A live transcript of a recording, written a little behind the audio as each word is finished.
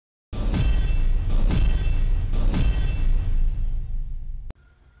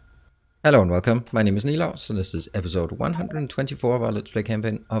Hello and welcome, my name is Nilaus and this is episode 124 of our Let's Play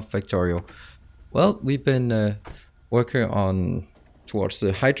campaign of Factorio. Well, we've been working on towards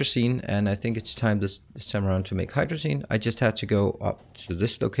the Hydrazine, and I think it's time this time around to make Hydrazine. I just had to go up to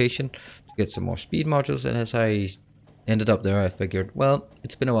this location to get some more speed modules, and as I ended up there I figured, well,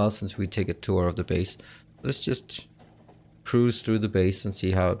 it's been a while since we take a tour of the base. Let's just cruise through the base and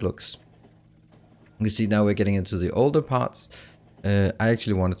see how it looks. You can see now we're getting into the older parts. I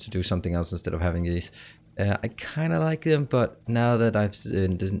actually wanted to do something else instead of having these. I kind of like them, but now that I've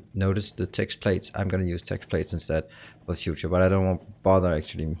noticed the text plates, I'm going to use text plates instead for the future. But I don't want to bother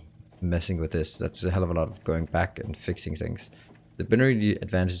actually messing with this. That's a hell of a lot of going back and fixing things. The binary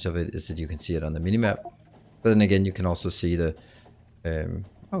advantage of it is that you can see it on the minimap. But then again, you can also see the...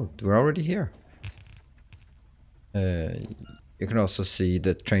 oh, we're already here. You can also see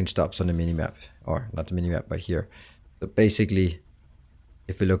the train stops on the minimap. Or not the minimap, but here. So basically...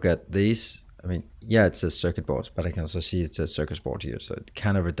 if we look at these, I mean, yeah, it says circuit boards, but I can also see it says circuit board here, so it's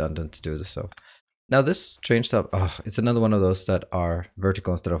kind of redundant to do this. So now this train stop, oh, it's another one of those that are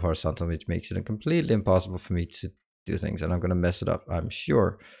vertical instead of horizontal, which makes it completely impossible for me to do things, and I'm going to mess it up, I'm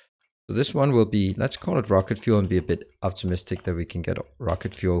sure. So this one will be, let's call it rocket fuel and be a bit optimistic that we can get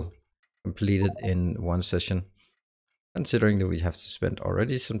rocket fuel completed in one session, considering that we have to spend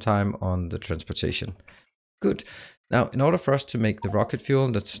already some time on the transportation. Good. Now, in order for us to make the rocket fuel,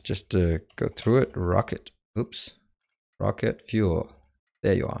 let's just go through it. Rocket fuel.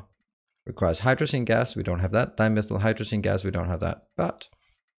 There you are. Requires hydrazine gas. We don't have that. Dimethyl hydrazine gas. We don't have that. But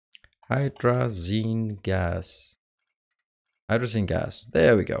hydrazine gas. Hydrazine gas.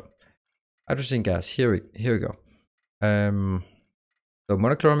 There we go. Hydrazine gas. Here we go. So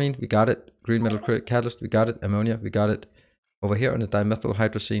monochloramine, we got it. Green metal catalyst, we got it. Ammonia, we got it. Over here on the dimethyl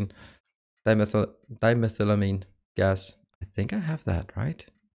hydrazine. Dimethylamine gas. I think I have that, right?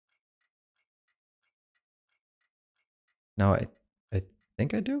 No, I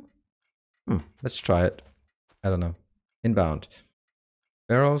think I do. Let's try it. I don't know. Inbound.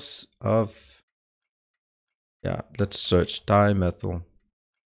 Barrels of... yeah, let's search dimethylamine.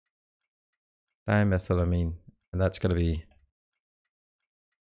 And that's going to be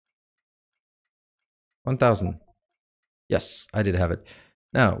 1000. Yes, I did have it.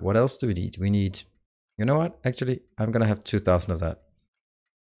 Now, what else do we need? We need... you know what? Actually, I'm going to have 2000 of that.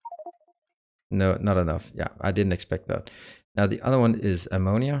 No, not enough. Yeah, I didn't expect that. Now, the other one is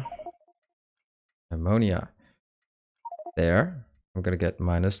ammonia. Ammonia. There. I'm going to get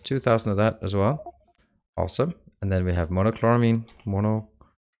minus 2000 of that as well. Awesome. And then we have monochloramine.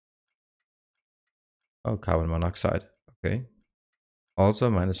 Oh, carbon monoxide. Okay. Also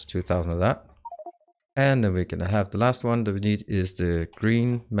minus 2000 of that. And then we're going to have the last one that we need is the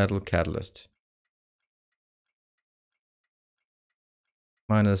green metal catalyst.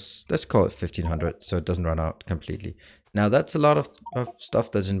 Minus, let's call it 1500 so it doesn't run out completely. Now that's a lot of stuff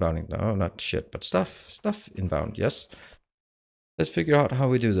that's inbounding. No, not shit, but stuff inbound, yes. Let's figure out how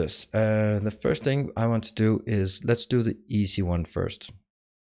we do this. The first thing I want to do is, let's do the easy one first.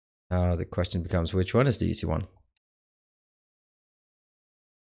 The question becomes, which one is the easy one?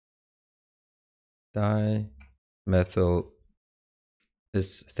 Dimethyl,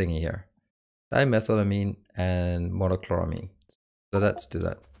 this thingy here. Dimethylamine and monochloramine. So let's do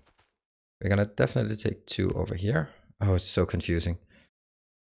that. We're gonna definitely take 2 over here. Oh, it's so confusing.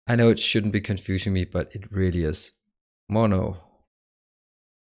 I know it shouldn't be confusing me, but it really is. Mono.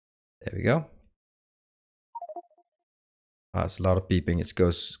 There we go. It's a lot of beeping. It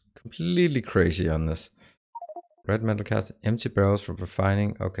goes completely crazy on this. Red metal cast, empty barrels for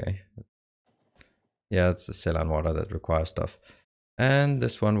refining. Okay. Yeah, it's the cell on water that requires stuff. And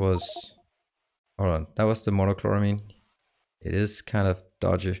this one was... hold on. That was the monochloramine. It is kind of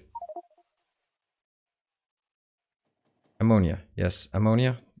dodgy. Ammonia. Yes,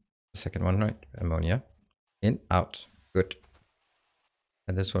 ammonia. The second one, right? Ammonia. In, out. Good.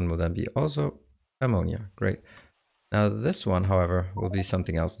 And this one will then be also ammonia. Great. Now this one, however, will be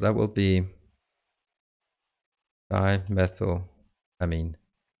something else. That will be dimethylamine.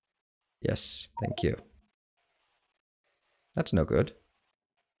 Yes, thank you. That's no good.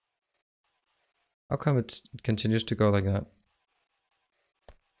 How come it continues to go like that?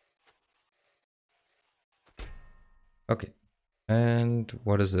 Okay. And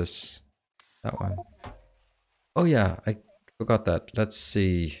what is this? That one. Oh yeah, I forgot that. Let's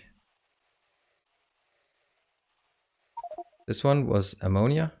see. This one was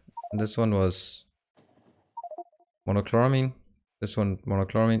ammonia. And this one was monochloramine. This one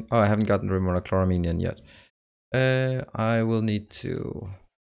monochloramine. Oh, I haven't gotten the monochloramine in yet. I need to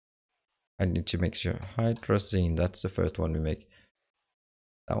make sure. Hydrazine, that's the first one we make.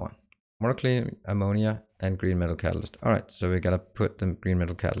 That one. monoclinium, ammonia, and green metal catalyst. Alright, so we gotta put the green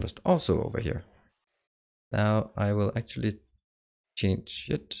metal catalyst also over here. Now I will actually change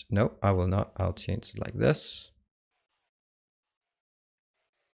it. No, I will not. I'll change it like this.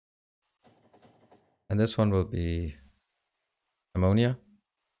 And this one will be ammonia.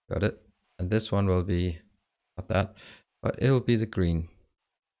 Got it. And this one will be not that, but it will be the green.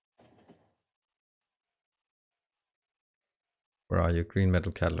 Where are you? Green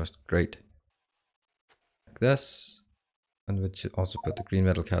metal catalyst. Great. Like this. And we should also put the green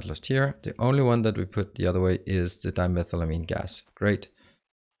metal catalyst here. The only one that we put the other way is the dimethylamine gas. Great.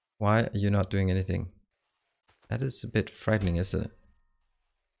 Why are you not doing anything? That is a bit frightening, isn't it?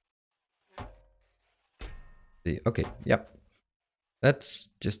 See, okay, yep. Let's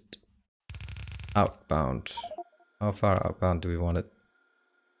just outbound. How far outbound do we want it?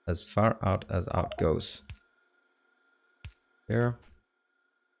 As far out as out goes. Here.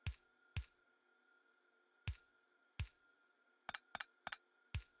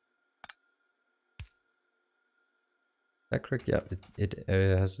 Is that correct? Yeah, it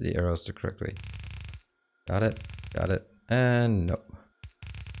has the arrows the correct way. Got it, and no.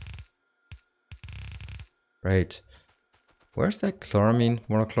 Right. Where's that chloramine,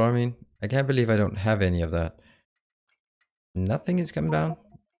 monochloramine? I can't believe I don't have any of that. Nothing is coming down?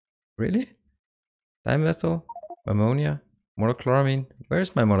 Really? Dimethyl, ammonia, monochloramine.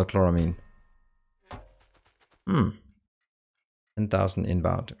 Where's my monochloramine? 10,000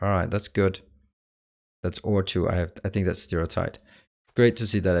 inbound. Alright, that's good. That's ore 2. I think that's stereotype. Great to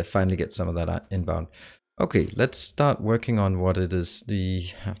see that I finally get some of that inbound. Okay, let's start working on what it is.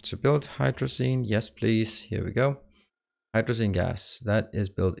 We have to build hydrazine. Yes, please. Here we go. Hydrazine gas. That is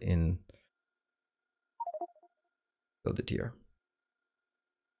built in. Build it here.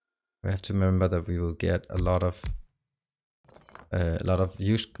 We have to remember that we will get a lot of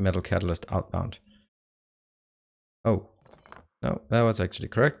used metal catalyst outbound. Oh, no, that was actually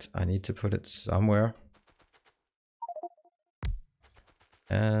correct. I need to put it somewhere.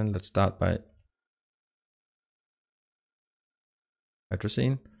 And let's start by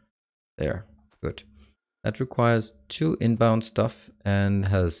hydrazine. There, good. That requires 2 inbound stuff and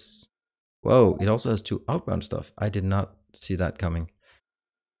has, whoa, it also has 2 outbound stuff. I did not see that coming.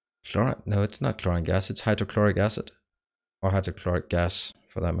 Chlorine, no, it's not chlorine gas, it's hydrochloric acid. Or hydrochloric gas,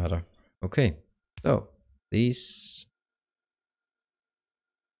 for that matter. Okay, so these,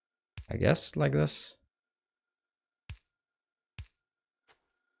 I guess, like this.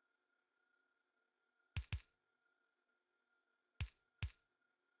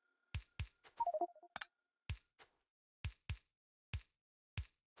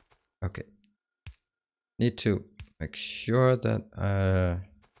 Okay. Need to make sure that,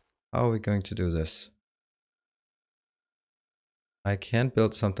 how are we going to do this? I can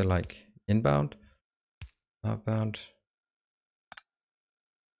build something like inbound, outbound.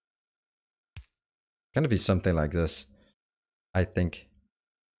 Gonna be something like this, I think.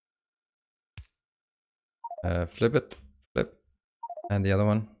 Flip it, flip, and the other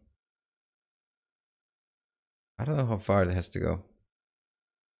one. I don't know how far it has to go.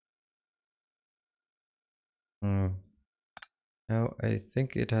 No, I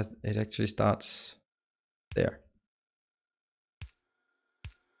think it actually starts there.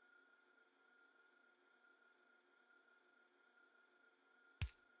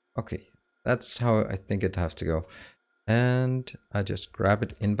 Okay, that's how I think it has to go. And I just grab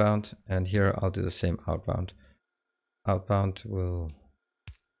it inbound, and here I'll do the same outbound. Outbound will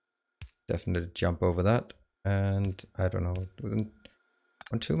definitely jump over that. And I don't know, 1,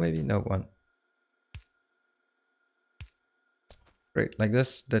 2 maybe? No, 1. Great, like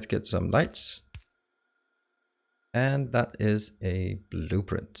this. Let's get some lights. And that is a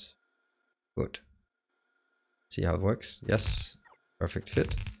blueprint. Good. See how it works. Yes, perfect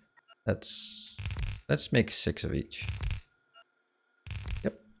fit. Let's make 6 of each.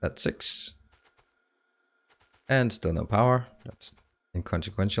 Yep, that's 6. And still no power. That's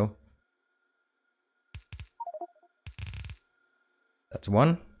inconsequential. That's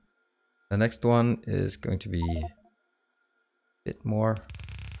 1. The next one is going to be a bit more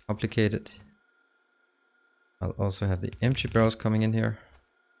complicated. I'll also have the empty barrels coming in here.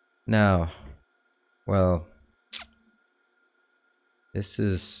 Now, well, this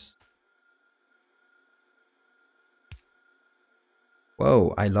is...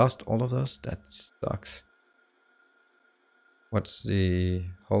 Whoa, I lost all of those? That sucks. What's the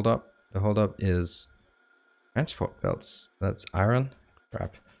holdup? The holdup is transport belts. That's iron?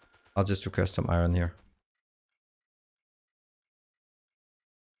 Crap. I'll just request some iron here.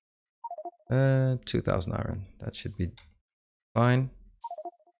 2000 iron. That should be fine.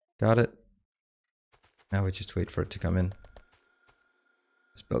 Got it. Now we just wait for it to come in.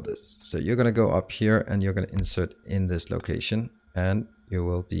 Let's build this. So you're going to go up here and you're going to insert in this location, and you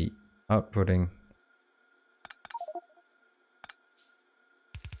will be outputting.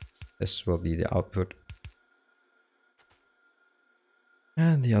 This will be the output.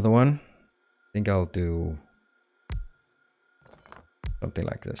 And the other one, I think I'll do something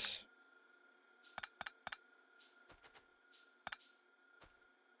like this.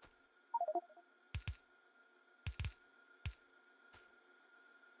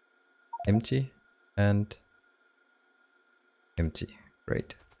 Empty and empty.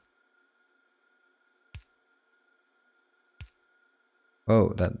 Great.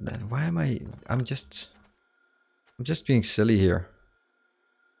 Oh, that why am I'm just being silly here.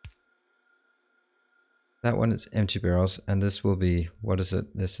 That one is empty barrels, and this will be, what is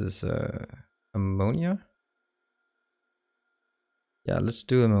it? This is ammonia. Yeah, let's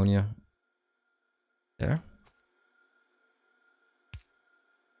do ammonia. There.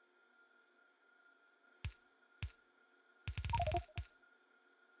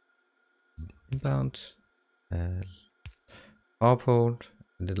 Inbound. Overhaul.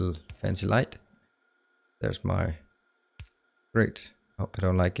 Little fancy light. There's my. Great. Oh, I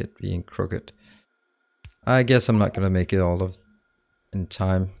don't like it being crooked. I guess I'm not gonna make it all of in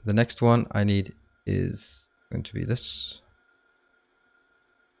time. The next one I need is going to be this.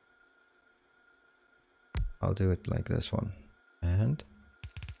 I'll do it like this one. And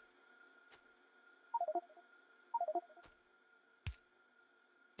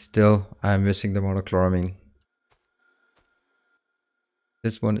still I'm missing the monochloramine.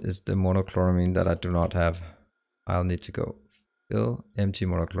 This one is the monochloramine that I do not have. I'll need to go fill empty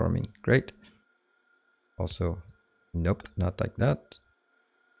monochloramine. Great. Also, nope, not like that.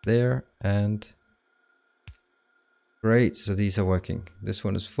 There, and great, so these are working. This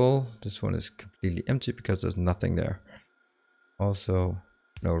one is full, this one is completely empty because there's nothing there. Also,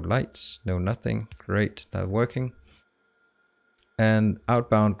 no lights, no nothing. Great, that's working. And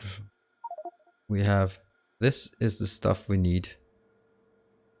outbound, we have, this is the stuff we need.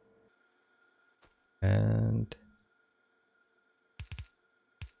 And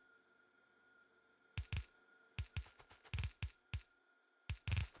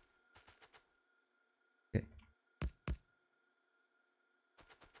okay.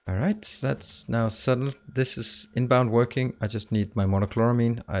 All right, that's now settled. This is inbound working. I just need my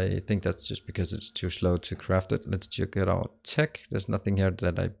monochloramine. I think that's just because it's too slow to craft it. Let's check it out. Tech, there's nothing here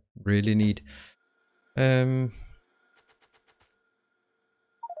that I really need.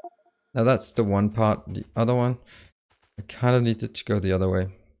 Now that's the one part. The other one, I kind of needed to go the other way,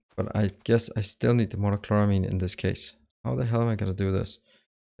 but I guess I still need the monochloramine in this case. How the hell am I going to do this?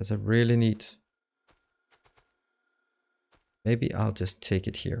 Because I really need... Maybe I'll just take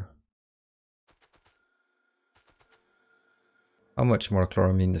it here. How much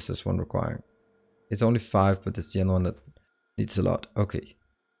monochloramine does this one require? It's only 5, but it's the other one that needs a lot. Okay.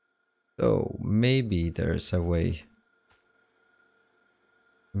 So maybe there's a way.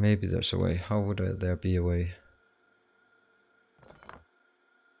 Maybe there's a way. How would there be a way?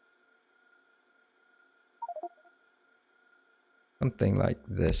 Something like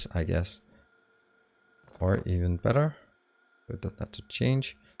this, I guess. Or even better. So it doesn't have to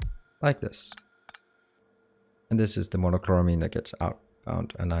change. Like this. And this is the monochloramine that gets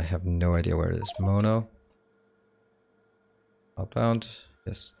outbound. And I have no idea where it is. Mono. Outbound.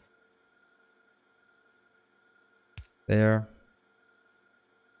 Yes. There.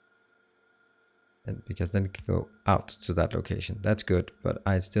 And because then it can go out to that location. That's good. But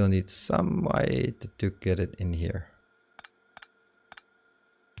I still need some way to get it in here.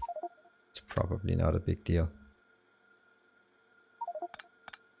 It's probably not a big deal.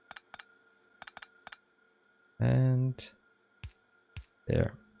 And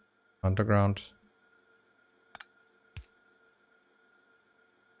there, underground.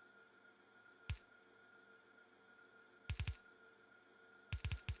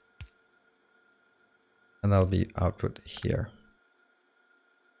 And that'll be output here.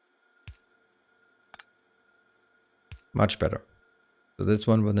 Much better. So this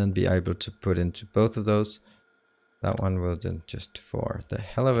one will then be able to put into both of those. That one will then just, for the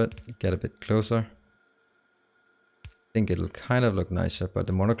hell of it, get a bit closer. I think it'll kind of look nicer, but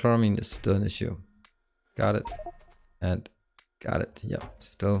the monochloramine is still an issue. Got it. And got it. Yeah,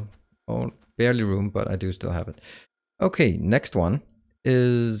 still barely room, but I do still have it. Okay, next one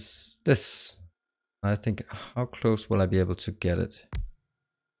is this. I think, how close will I be able to get it?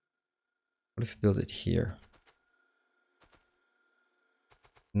 What if I build it here?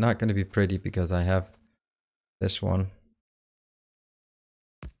 Not going to be pretty because I have this one.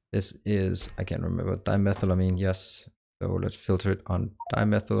 This is, I can't remember, dimethylamine, yes. So let's filter it on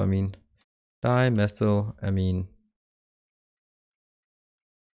dimethylamine. Dimethylamine.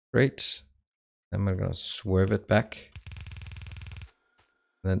 Great. Then we're gonna swerve it back.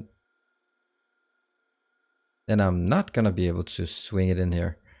 Then I'm not gonna be able to swing it in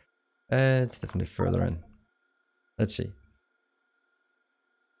here. It's definitely further in. Let's see.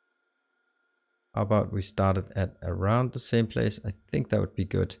 How about we start it at around the same place? I think that would be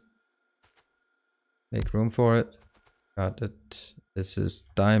good. Make room for it. Got it. This is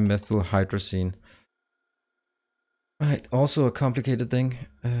dimethylhydrazine. Right, also a complicated thing.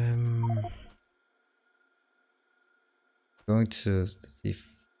 Going to see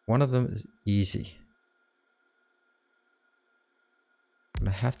if one of them is easy. I'm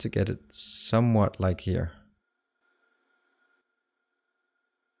gonna have to get it somewhat like here.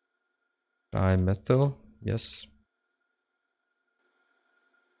 Dimethyl, yes.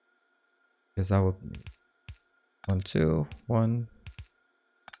 Because I will 1, 2, 1,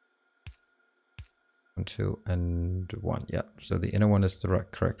 1, 2, and 1. Yeah, so the inner one is the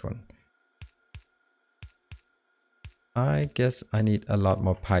correct one. I guess I need a lot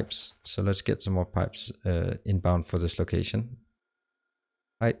more pipes. So let's get some more pipes inbound for this location.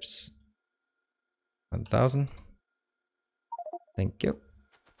 Pipes. 1000. Thank you.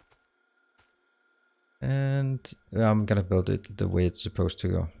 And I'm gonna build it the way it's supposed to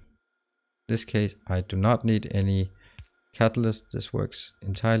go. In this case, I do not need any catalyst. This works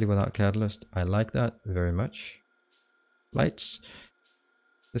entirely without catalyst. I like that very much. Lights.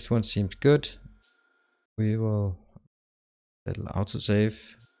 This one seems good. We will little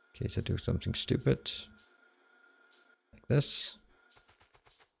autosave in case I do something stupid. Like this.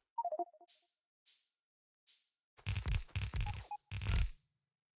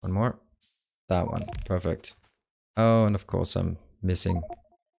 One more. That one. Perfect. Oh, and of course I'm missing.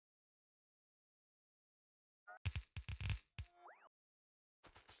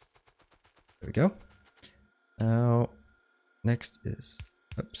 There we go. Now, next is,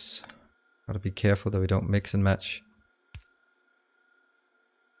 oops, gotta be careful that we don't mix and match.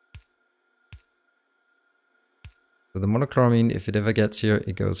 So the monochroramine, if it ever gets here,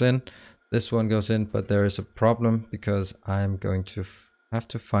 it goes in. This one goes in, but there is a problem because I'm going to have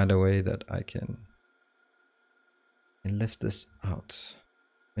to find a way that I can lift this out.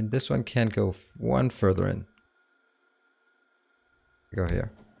 I mean, this one can't go one further in. Go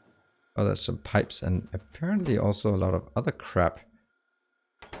here. Oh, there's some pipes and apparently also a lot of other crap.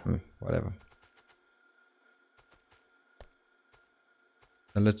 Whatever.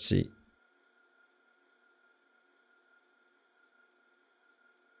 Now let's see.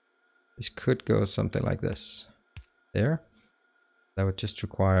 This could go something like this. There. That would just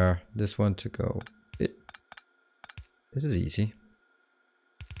require this one to go. This is easy.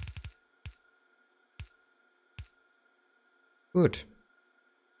 Good.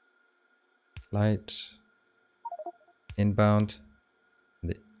 Light. Inbound.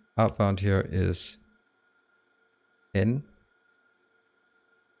 The outbound here is in.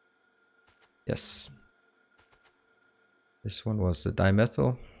 Yes. This one was the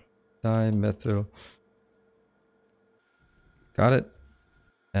dimethyl. Dimethyl. Got it.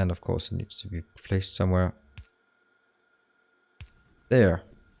 And of course it needs to be placed somewhere. There.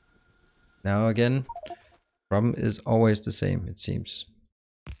 Now again, problem is always the same, it seems.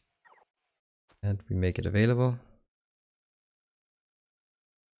 And we make it available.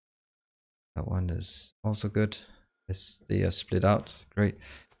 That one is also good. They are split out. Great.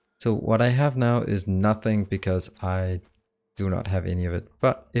 So what I have now is nothing because I do not have any of it.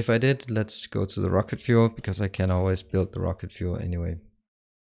 But if I did, let's go to the rocket fuel because I can always build the rocket fuel anyway.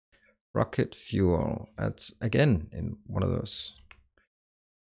 Rocket fuel. That's again in one of those.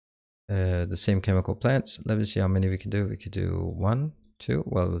 The same chemical plants. Let me see how many we can do. We could do 1, 2.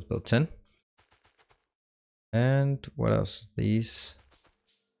 Well, we'll build 10. And what else? These.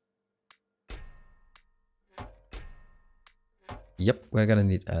 Yep, we're gonna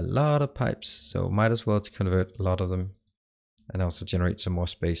need a lot of pipes, so might as well to convert a lot of them and also generate some more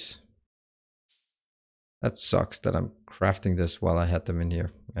space. That sucks that I'm crafting this while I had them in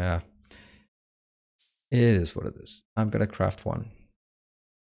here. Yeah, it is what it is. I'm gonna craft one.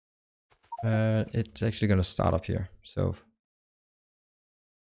 It's actually gonna start up here, so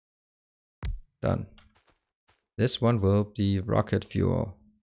done. This one will be rocket fuel.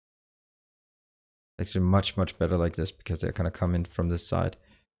 Actually much better like this because they're gonna come in from this side.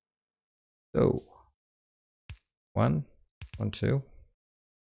 So 1, 1, 2.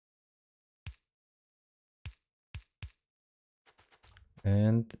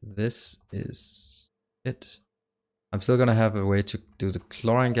 And this is it. I'm still gonna have a way to do the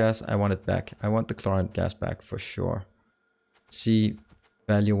chlorine gas. I want it back. I want the chlorine gas back for sure. Let's see,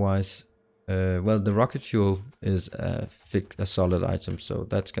 value-wise. Well, the rocket fuel is a solid item, so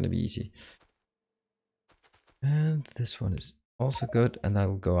that's gonna be easy. And this one is also good, and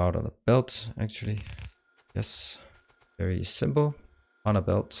that'll go out on a belt, actually. Yes, very simple. On a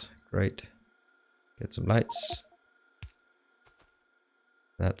belt, great. Get some lights.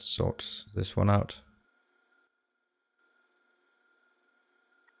 That sorts this one out.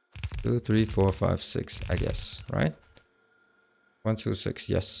 2, 3, 4, 5, 6, I guess, right? 1, 2, 6,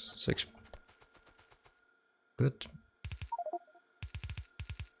 yes, 6. Good.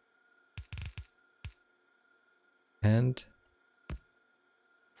 And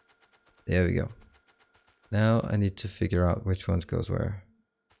there we go. Now I need to figure out which ones goes where.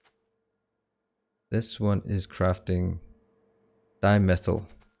 This one is crafting dimethyl.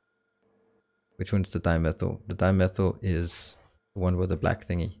 Which one's the dimethyl? The dimethyl is the one with the black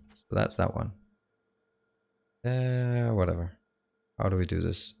thingy. So that's that one. Whatever. How do we do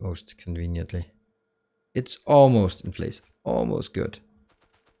this most conveniently? It's almost in place. Almost good.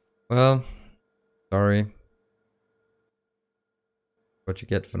 Well, sorry. What you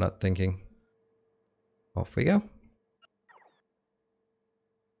get for not thinking. Off we go.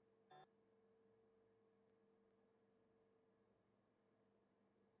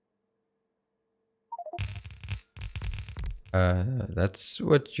 That's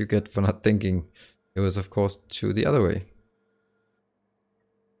what you get for not thinking. It was, of course, to the other way.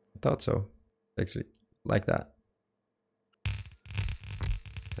 I thought so. Actually, like that.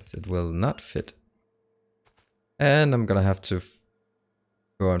 Because it will not fit. And I'm gonna have to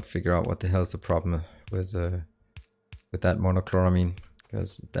go and figure out what the hell is the problem with that monochloramine.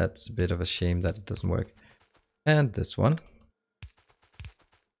 Because that's a bit of a shame that it doesn't work. And this one.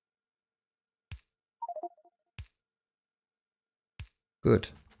 Good.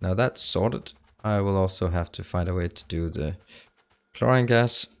 Now that's sorted. I will also have to find a way to do the chlorine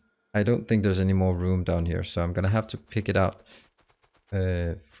gas. I don't think there's any more room down here, so I'm gonna have to pick it out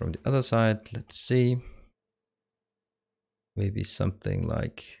from the other side. Let's see. Maybe something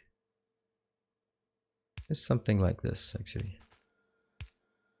like this, actually.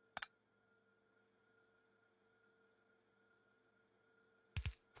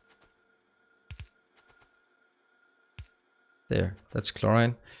 There, that's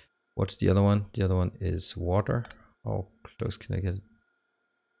chlorine. What's the other one? The other one is water. How close can I get it?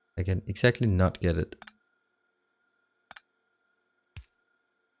 I can exactly not get it.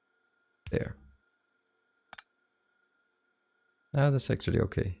 There. Ah, that's actually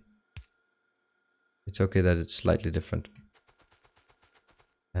okay. It's okay that it's slightly different.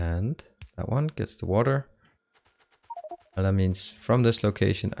 And that one gets the water. And that means from this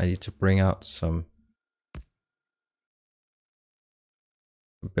location, I need to bring out some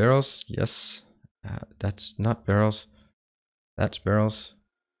barrels. Yes. That's not barrels. That's barrels.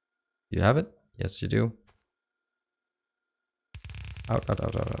 You have it? Yes, you do. Out, out,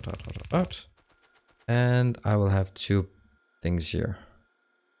 out, out, out, out, out, out. And I will have 2 things here.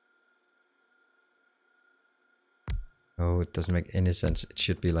 Oh, it doesn't make any sense. It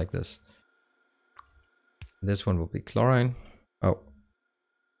should be like this. This one will be chlorine. Oh.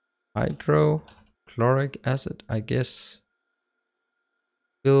 Hydrochloric acid, I guess.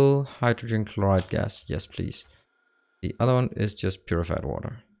 Fill hydrogen chloride gas. Yes, please. The other one is just purified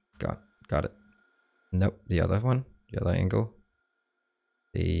water. Got it. Nope, the other one, the other angle.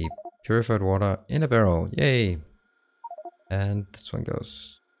 The purified water in a barrel. Yay! And this one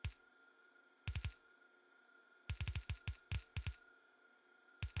goes.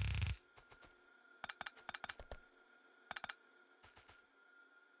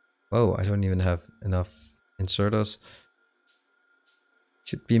 Oh, I don't even have enough inserters.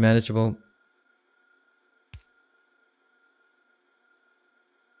 Should be manageable.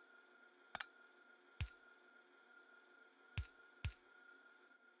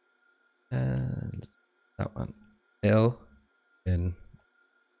 And that one. L in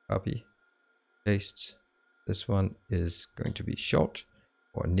copy. Paste. This one is going to be short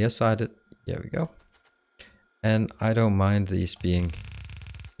or nearsighted. There we go. And I don't mind these being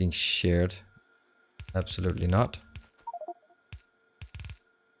shared. Absolutely not.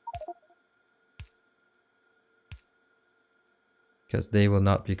 Because they will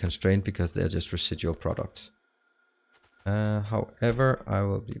not be constrained because they're just residual products. However, I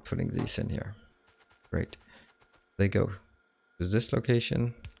will be putting these in here. Great. They go to this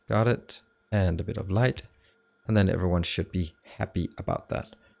location. Got it. And a bit of light. And then everyone should be happy about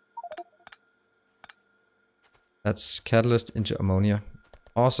that. That's catalyst into ammonia.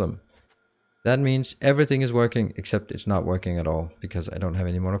 Awesome. That means everything is working, except it's not working at all because I don't have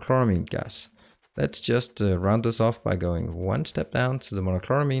any monochloramine gas. Let's just round this off by going one step down to the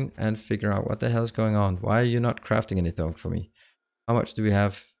monochloramine and figure out what the hell is going on. Why are you not crafting anything for me? How much do we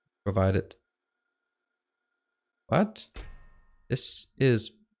have provided? What? This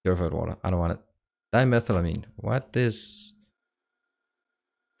is purified water. I don't want it. Dimethylamine. What is...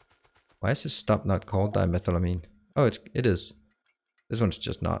 Why is this stuff not called dimethylamine? Oh, it is. This one's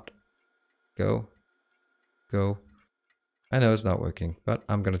just not. Go. Go. I know it's not working, but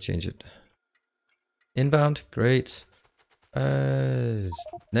I'm gonna change it. Inbound, great.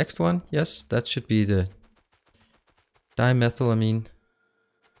 Next one, yes, that should be the dimethylamine.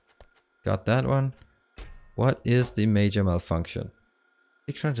 Got that one. What is the major malfunction?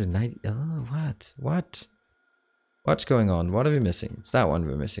 690. Oh, what? What? What's going on? What are we missing? It's that one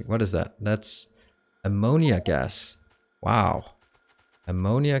we're missing. What is that? That's ammonia gas. Wow.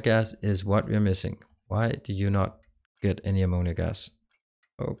 Ammonia gas is what we're missing. Why do you not get any ammonia gas?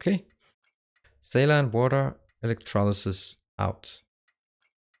 Okay. Saline water electrolysis out.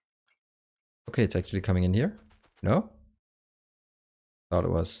 Okay, it's actually coming in here. No? Thought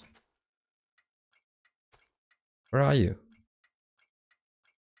it was. Where are you?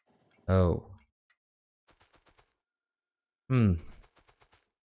 Oh.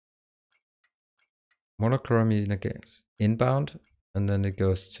 Monochloramine gas. Inbound. And then it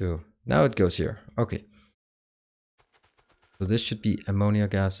goes to... Now it goes here. Okay. So this should be ammonia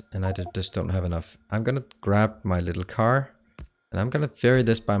gas. And I just don't have enough. I'm going to grab my little car. And I'm going to ferry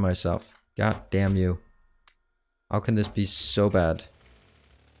this by myself. God damn you. How can this be so bad?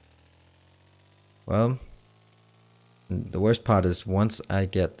 Well... The worst part is once I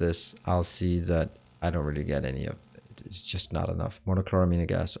get this, I'll see that I don't really get any of it. It's just not enough. Monochloramine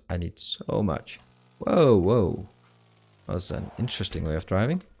gas, I need so much. Whoa, whoa. That was an interesting way of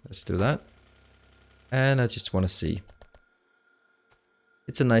driving. Let's do that. And I just want to see.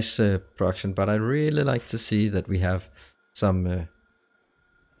 It's a nice production, but I really like to see that we have some...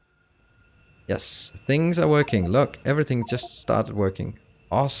 Yes, things are working. Look, everything just started working.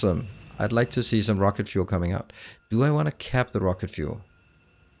 Awesome. I'd like to see some rocket fuel coming out. Do I want to cap the rocket fuel?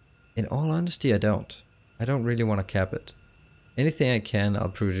 In all honesty, I don't. I don't really want to cap it. Anything I can, I'll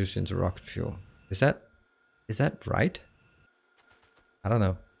produce into rocket fuel. Is that right? I don't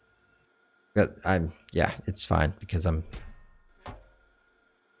know. But yeah, it's fine because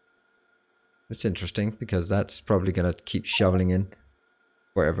it's interesting because that's probably gonna keep shoveling in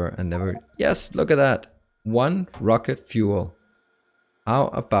forever and never. Yes, look at that. One rocket fuel. How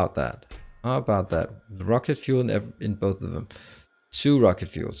about that? How about that? The rocket fuel in both of them. 2 rocket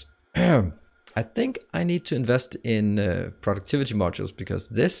fuels. I think I need to invest in productivity modules because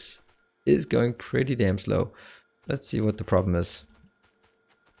this is going pretty damn slow. Let's see what the problem is.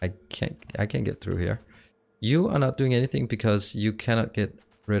 I can't get through here. You are not doing anything because you cannot get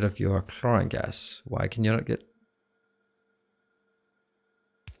rid of your chlorine gas. Why can you not get...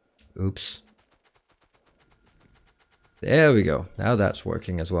 Oops. There we go. Now that's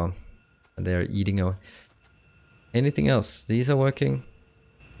working as well. And they're eating away. Anything else? These are working.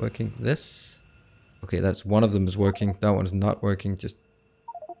 Working. This. Okay, that's one of them is working. That one's not working. Just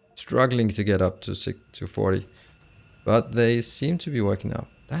struggling to get up to 40. But they seem to be working now.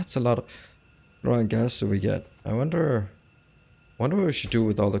 That's a lot of chlorine gas that we get. I wonder what we should do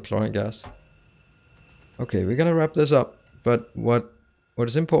with all the chlorine gas. Okay, we're gonna wrap this up. But what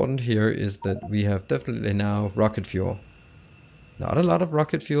is important here is that we have definitely now rocket fuel. Not a lot of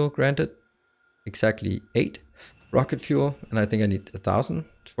rocket fuel, granted. Exactly 8 rocket fuel, and I think I need 1,000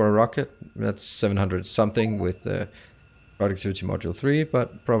 for a rocket. That's 700 something with productivity module 3,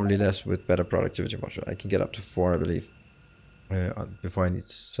 but probably less with better productivity module. I can get up to 4, I believe, before I need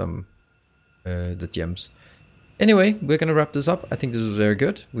some the gems. Anyway, we're gonna wrap this up. I think this was very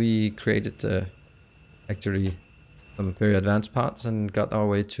good. We created actually some very advanced parts and got our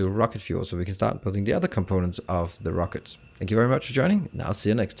way to rocket fuel, so we can start building the other components of the rockets. Thank you very much for joining, and I'll see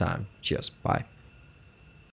you next time. Cheers, bye.